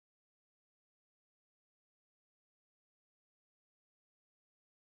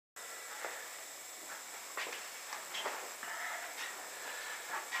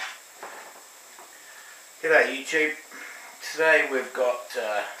G'day YouTube. Today we've got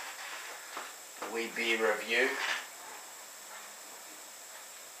a wee beer review.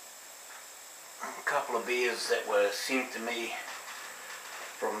 A couple of beers that were sent to me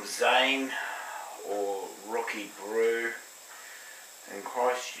from Zane or Rookie Brew in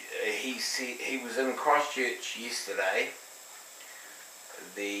Christchurch. He was in Christchurch yesterday,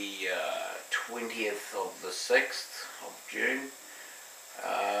 the 20th of the 6th of June,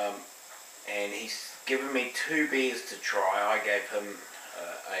 and he's given me two beers to try. I gave him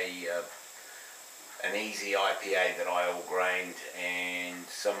an easy IPA that I all grained and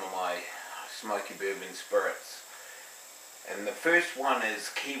some of my smoky bourbon spirits. And the first one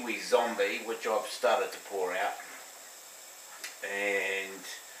is Kiwi Zombie, which I've started to pour out, and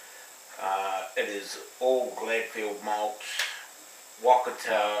it is all Gladfield malts,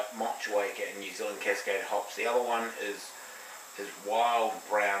 Wakata, Motueka and New Zealand Cascade hops. The other one is his wild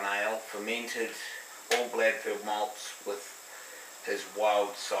brown ale, fermented, all Gladfield malts with his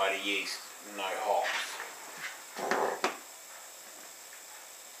wild cider yeast, no hops.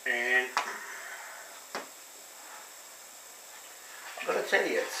 And I've got to tell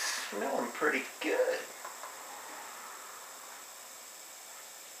you, it's smelling pretty good.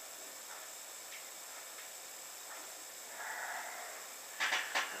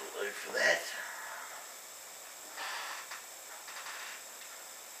 That'll do for that.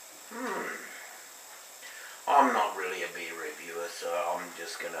 I'm not really a beer reviewer, so I'm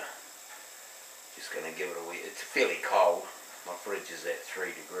just gonna give it a wee. It's fairly cold. My fridge is at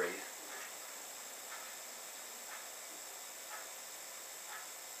 3 degrees.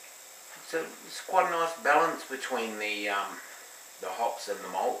 It's quite a nice balance between the hops and the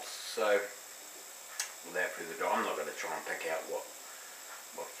malts. So without further ado, I'm not going to try and pick out what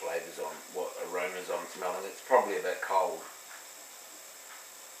flavours what aromas I'm smelling. It's probably a bit cold.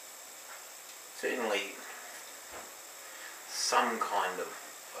 Certainly some kind of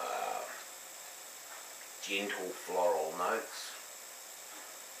gentle floral notes.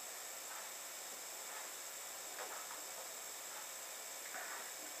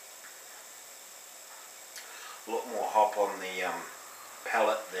 A lot more hop on the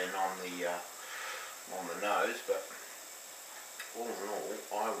palate than on the nose, but all in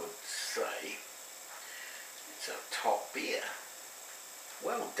all, I would say it's a top beer.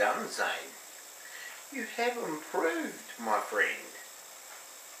 Well done, Zane. You have improved, my friend.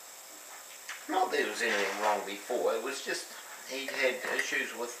 Not that there was anything wrong before, it was just he'd had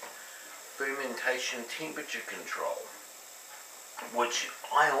issues with fermentation temperature control, which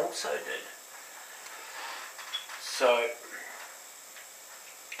I also did. So,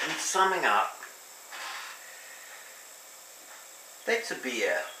 in summing up, that's a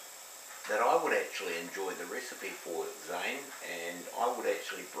beer that I would actually enjoy the recipe for, Zane, and I would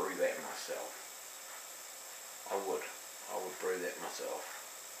actually brew that myself. I would brew that myself.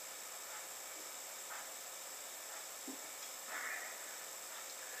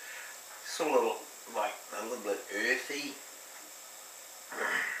 It's a little bit earthy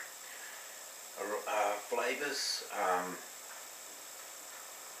flavours.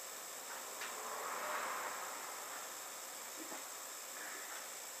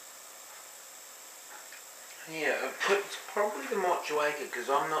 Yeah, it's probably the Motueka because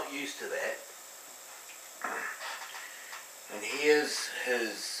I'm not used to that. And here's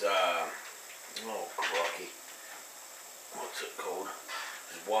his, oh crikey, what's it called?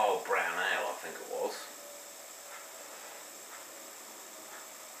 His wild brown ale, I think it was.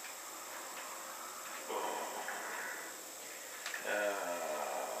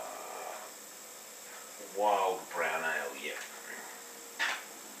 Wild brown ale, yeah.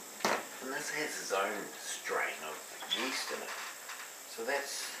 And this has his own strain of yeast in it. So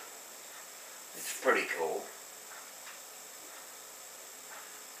it's pretty cool.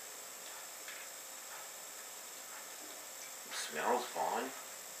 It smells fine.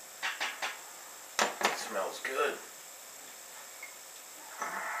 It smells good.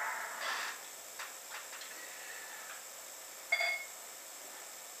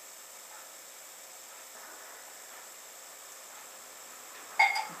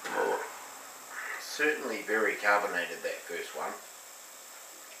 Certainly very carbonated, that first one.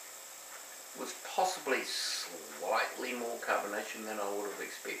 Was possibly slightly more carbonation than I would have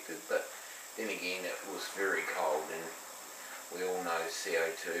expected, but then again it was very cold, and we all know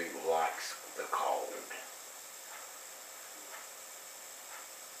CO2 likes the cold.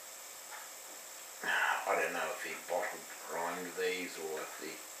 I don't know if he bottled primed these or if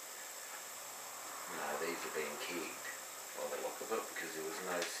no, these are being kegged by the look of it, because there was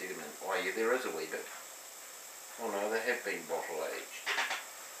no sediment. Oh yeah, there is a wee bit. Oh no, they have been bottle aged.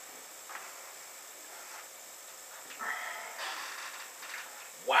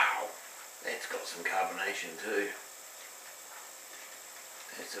 wow, that's got some carbonation too.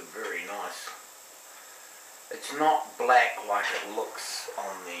 That's a very nice. It's not black like it looks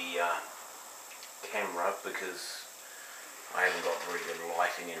on the camera because I haven't got very good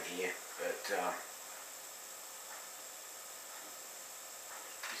lighting in here, but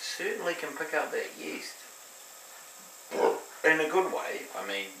you certainly can pick up that yeast in a good way. I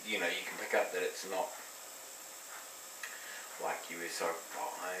mean, you know, you can pick up that it's not like USO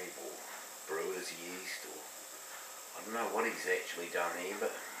 5 or Brewer's yeast, or I don't know what he's actually done here,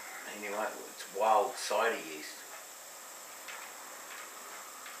 but anyway, it's wild cider yeast.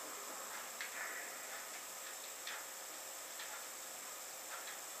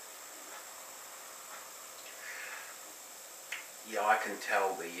 Yeah, I can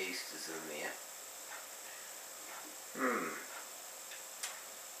tell the yeast is in there.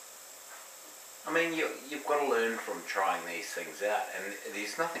 I mean, you've got to learn from trying these things out, and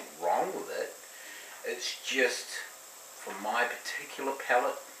there's nothing wrong with it. It's just, for my particular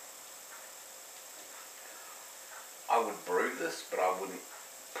palate, I would brew this, but I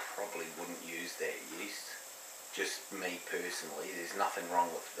probably wouldn't use that yeast. Just me personally, there's nothing wrong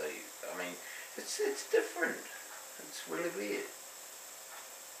with I mean, it's different. It's really weird.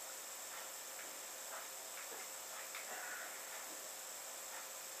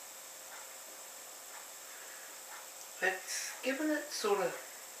 It's given it sort of,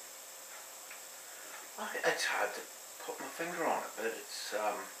 it's hard to put my finger on it, but it's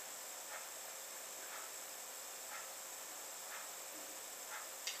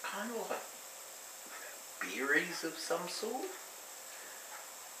kind of like berries of some sort.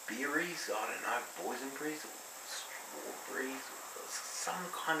 Berries, I don't know, boysenberries or strawberries, or some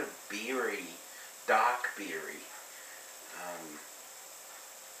kind of berry, dark berry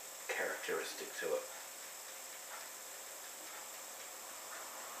characteristic to it.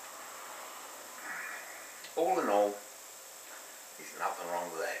 All in all, there's nothing wrong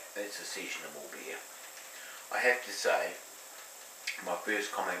with that. It's a sessionable beer. I have to say, my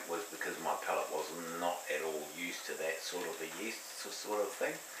first comment was because my palate was not at all used to that sort of a yeast sort of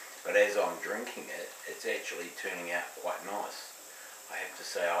thing. But as I'm drinking it, it's actually turning out quite nice. I have to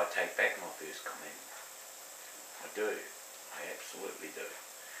say, I take back my first comment. I do. I absolutely do.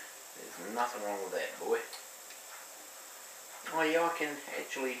 There's nothing wrong with that, boy. Oh yeah, I can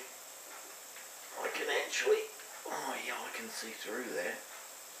actually, oh yeah, I can see through that.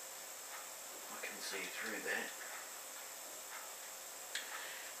 I can see through that.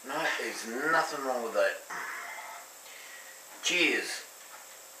 No, there's nothing wrong with that. Cheers.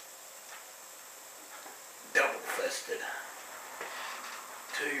 Double fisted.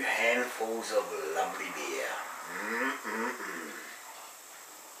 2 handfuls of lovely beer.